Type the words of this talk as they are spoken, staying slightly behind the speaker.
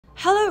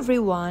Hello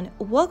everyone,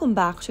 welcome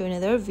back to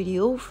another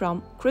video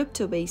from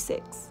Crypto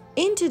Basics.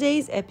 In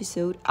today's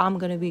episode, I'm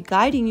gonna be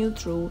guiding you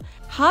through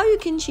how you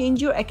can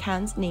change your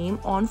account's name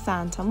on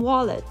Phantom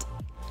Wallet.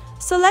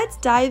 So let's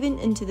dive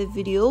into the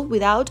video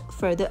without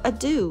further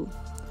ado.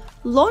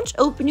 Launch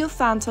Open your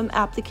Phantom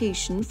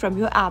application from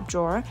your app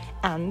drawer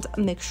and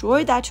make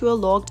sure that you are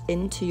logged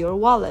into your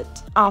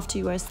wallet. After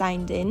you are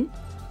signed in,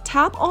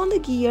 tap on the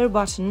gear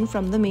button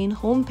from the main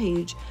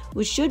homepage,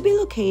 which should be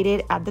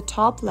located at the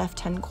top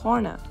left-hand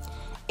corner.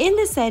 In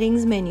the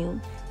settings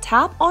menu,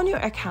 tap on your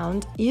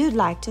account you'd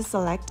like to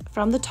select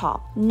from the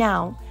top.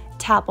 Now,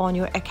 tap on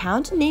your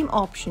account name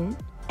option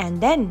and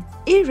then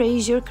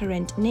erase your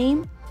current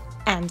name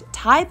and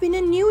type in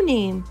a new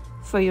name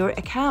for your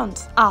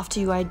account. After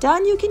you are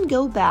done, you can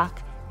go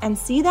back and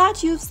see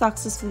that you've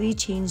successfully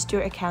changed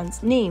your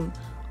account's name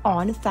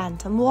on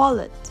Phantom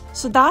Wallet.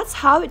 So that's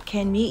how it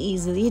can be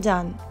easily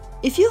done.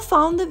 If you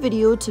found the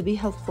video to be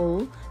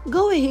helpful,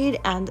 go ahead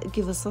and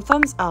give us a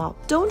thumbs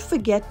up. Don't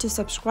forget to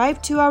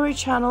subscribe to our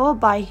channel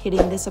by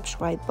hitting the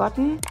subscribe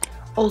button.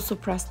 Also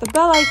press the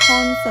bell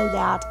icon so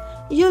that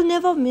you'll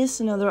never miss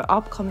another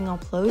upcoming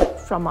upload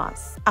from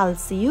us. I'll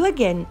see you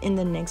again in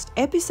the next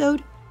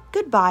episode.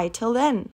 Goodbye till then.